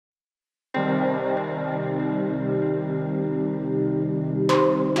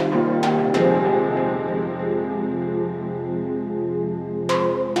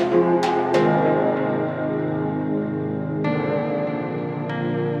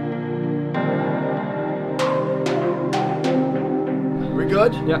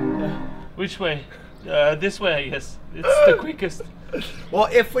good? Yeah. Which way? This way, I guess. It's the quickest. Well,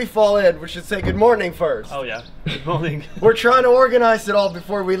 if we fall in, we should say good morning first. Oh yeah, good morning. We're trying to organize it all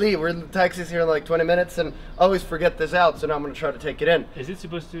before we leave. We're in the taxi's here in like 20 minutes and I always forget this out, so now I'm gonna try to take it in. Is it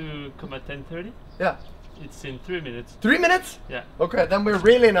supposed to come at 10:30? Yeah. It's in 3 minutes. 3 minutes? Yeah. Okay, then we're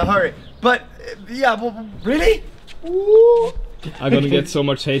really in a hurry. But, yeah, well, really? I'm gonna get so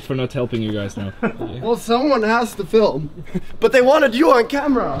much hate for not helping you guys now. Well, someone has to film. But they wanted you on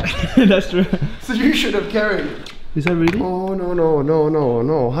camera. That's true. So you should have carried it. Is that really? Oh,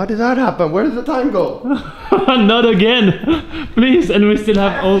 no. How did that happen? Where did the time go? Not again! Please, and we still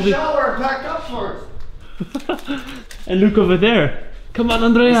have all the... Shower, pack up first. And look over there. Come on,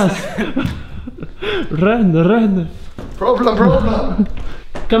 Andreas. Run. Problem.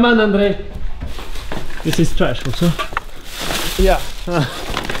 Come on, Andre. This is trash also. Yeah.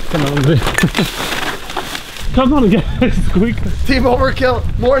 Come on, Andre. Come on, guys, quick. Team Overkill,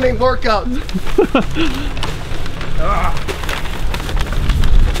 morning workout.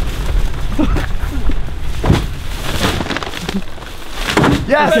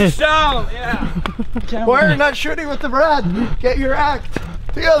 Yes! Okay. Down! Yeah! Why are you not shooting with the bread? Get your act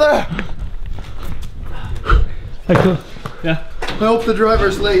together. Yeah. I hope the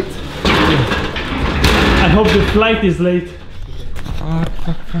driver's late. I hope the flight is late.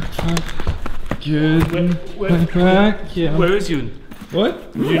 Good. Yeah. Where is Yoon?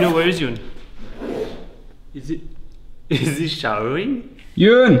 What? Do you know where is Yoon? Is he showering?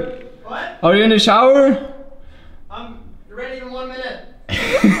 Yoon! What? Are you in the shower? I'm ready in 1 minute.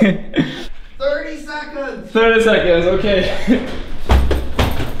 30 seconds. 30 seconds, okay.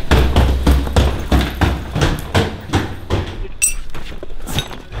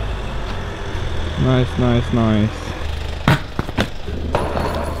 Nice.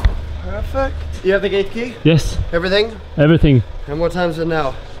 Perfect. You have the gate key? Yes. Everything? Everything. And what time is it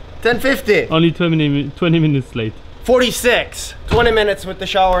now? 10:50. Only 20 minutes late. 46. 20 minutes with the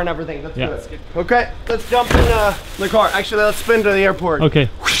shower and everything. Let's do it. Okay, let's jump in the car. Actually, let's spin to the airport. Okay.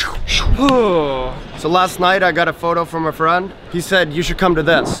 So last night I got a photo from a friend. He said you should come to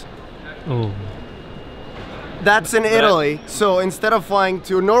this. Oh. That's in Italy. So instead of flying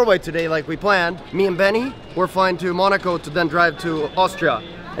to Norway today like we planned, me and Benny, we're flying to Monaco to then drive to Austria.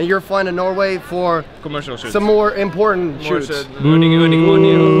 And you're flying to Norway for Commercial shoots. some more important shoots. Earning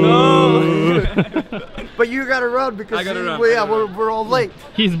money. No! But you gotta run because I gotta run. we're all late.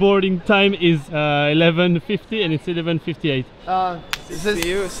 His boarding time is 11:50 and it's 11:58.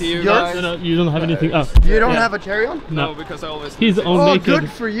 See you yours? guys. No, you don't have anything. Oh. You don't have a cherry on? No, because I always... He's all Oh, naked. good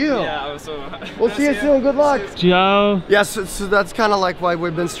for you. Yeah, I was so... We'll see you soon. Good luck. Ciao. Yeah, so that's kind of like why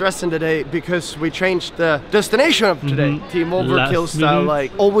we've been stressing today, because we changed the destination of today. Team Overkill Last style, minute.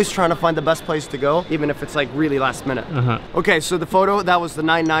 like always trying to find the best place to go, even if it's like really last minute. Okay, so the photo, that was the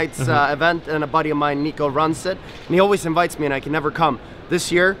 9 nights event, and a buddy of mine, Nico, runs it. And he always invites me and I can never come.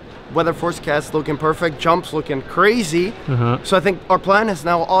 This year, weather forecast looking perfect, jumps looking crazy. So I think our plan is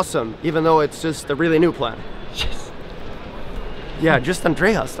now awesome, even though it's just a really new plan. Yes. Yeah, just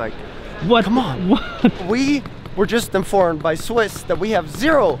Andreas, like, What? come on. What? We were just informed by Swiss that we have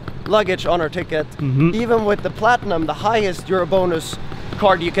 0 luggage on our ticket, even with the platinum, the highest Euro bonus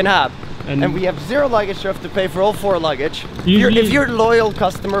card you can have. And we have 0 luggage, you have to pay for all 4 luggage. If you're a loyal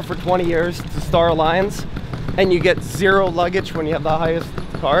customer for 20 years to Star Alliance, and you get 0 luggage when you have the highest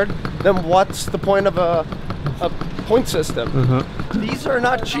card, then what's the point of a point system? These are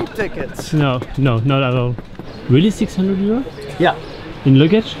not cheap tickets. No, not at all. Really, 600 euro? Yeah. In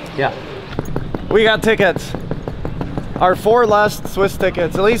luggage? Yeah. We got tickets. Our 4 last Swiss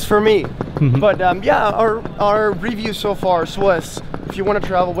tickets, at least for me. But yeah, our review so far, Swiss. If you want to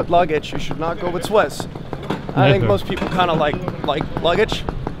travel with luggage, you should not go with Swiss. I think most people kind of like luggage.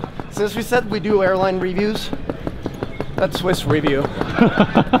 Since we said we do airline reviews, that's Swiss review.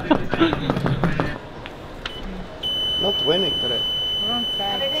 Not winning today.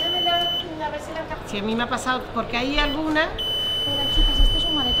 Si a mí me ha pasado, porque hay alguna. Hola chicas, este es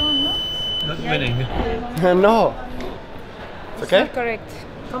un maletón, ¿no? Not winning. No. It's okay? Correct.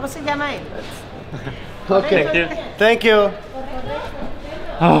 ¿Cómo se llama él? Okay. Thank you.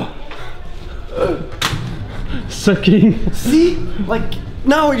 Oh. Sucking. See? Like,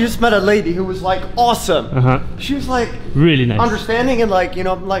 now we just met a lady who was like awesome. She was like really nice, understanding, and like, you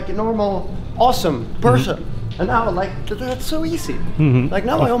know, like a normal awesome person. And now like that's so easy. Like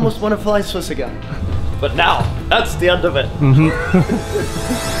now I almost want to fly Swiss again. But now that's the end of it.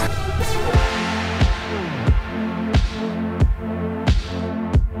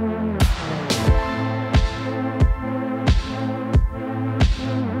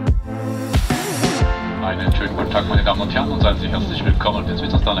 Einen schönen guten Tag, meine Damen und Herren, und seien Sie herzlich willkommen im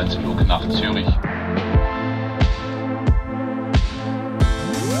Swiss Flug nach Zürich.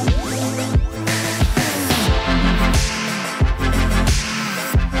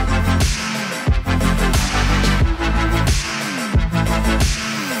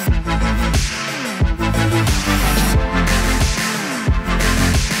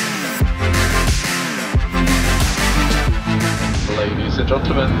 Ladies and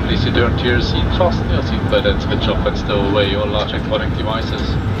gentlemen, please sit your tiers in, fasten your seatbelt and switch off and stow away all large electronic devices.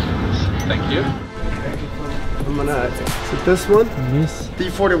 Thank you. I'm gonna hit this one. Yes.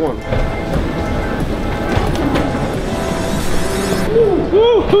 D41.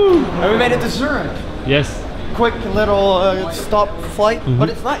 And we made it to Zurich. Yes. Quick little stop flight, but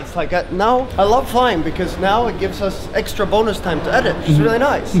it's nice. Like now, I love flying because now it gives us extra bonus time to edit, which is really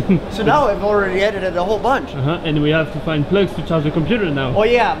nice. So now I've already edited a whole bunch. And we have to find plugs to charge the computer now. Oh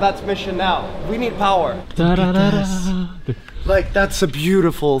yeah, that's mission now. We need power. Like that's a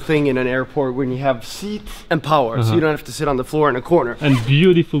beautiful thing in an airport when you have seats and power, so you don't have to sit on the floor in a corner. And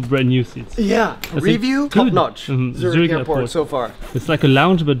beautiful brand new seats. Yeah, review top notch. Zurich Airport so far. It's like a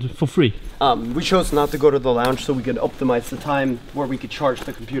lounge but for free. We chose not to go to the lounge so we could optimize the time where we could charge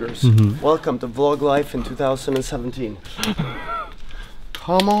the computers. Welcome to Vlog Life in 2017.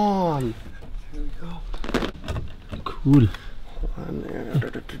 Come on. Here we go. Cool.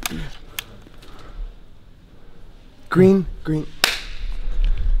 Green, green.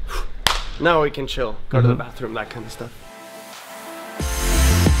 Now we can chill, go to the bathroom, that kind of stuff.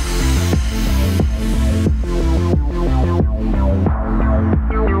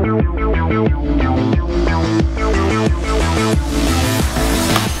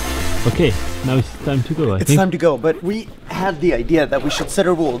 Okay, now it's time to go, I think. It's time to go, but we had the idea that we should set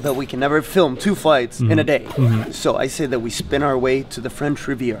a rule that we can never film 2 flights in a day. So I say that we spin our way to the French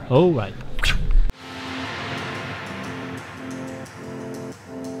Riviera. Oh, right.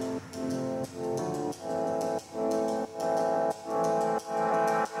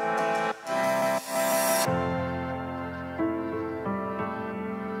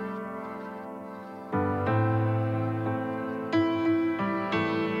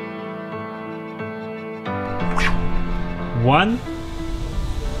 One,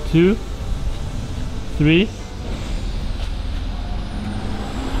 2, 3.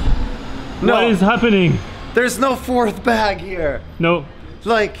 No. What is happening? There's no 4th bag here. No.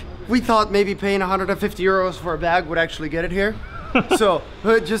 Like, we thought maybe paying 150 euros for a bag would actually get it here. So,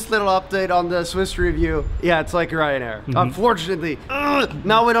 just a little update on the Swiss review. Yeah, it's like Ryanair. Unfortunately,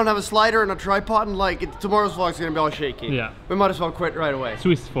 now we don't have a slider and a tripod, and like tomorrow's vlog's gonna be all shaky. Yeah. We might as well quit right away.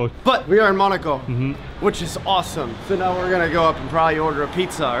 Swiss fault. But we are in Monaco, which is awesome. So now we're gonna go up and probably order a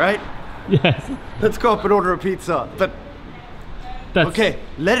pizza, right? Yes. Let's go up and order a pizza. But okay,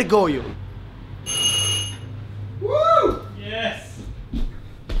 let it go, you. Woo! Yes.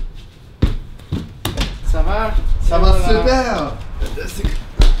 Ça va? Ça va super!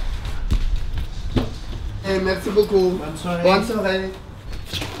 Hey, merci beaucoup. Bonne soirée. Bonne soirée.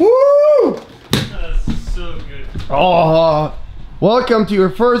 Woo! That's so good. Oh, welcome to your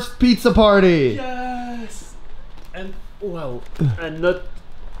first pizza party. Yes. And well, and not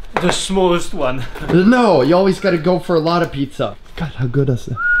the smallest one. No, you always gotta go for a lot of pizza. God, how good is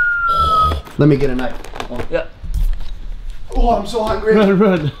it? Let me get a knife. Oh. Yeah. Oh, I'm so hungry. Run,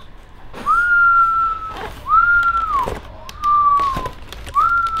 run.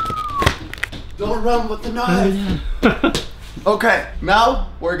 Don't run with the knife. Okay, now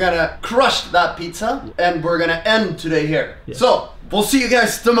we're gonna crush that pizza and we're gonna end today here. Yeah. So, we'll see you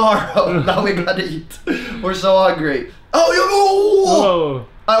guys tomorrow. Now we gotta eat. We're so hungry. Oh,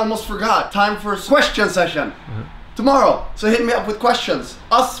 I almost forgot. Time for a question session. Tomorrow. So hit me up with questions.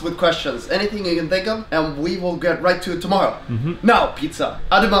 Us with questions. Anything you can think of, and we will get right to it tomorrow. Now, pizza.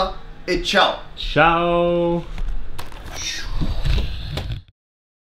 A demain et ciao. Ciao.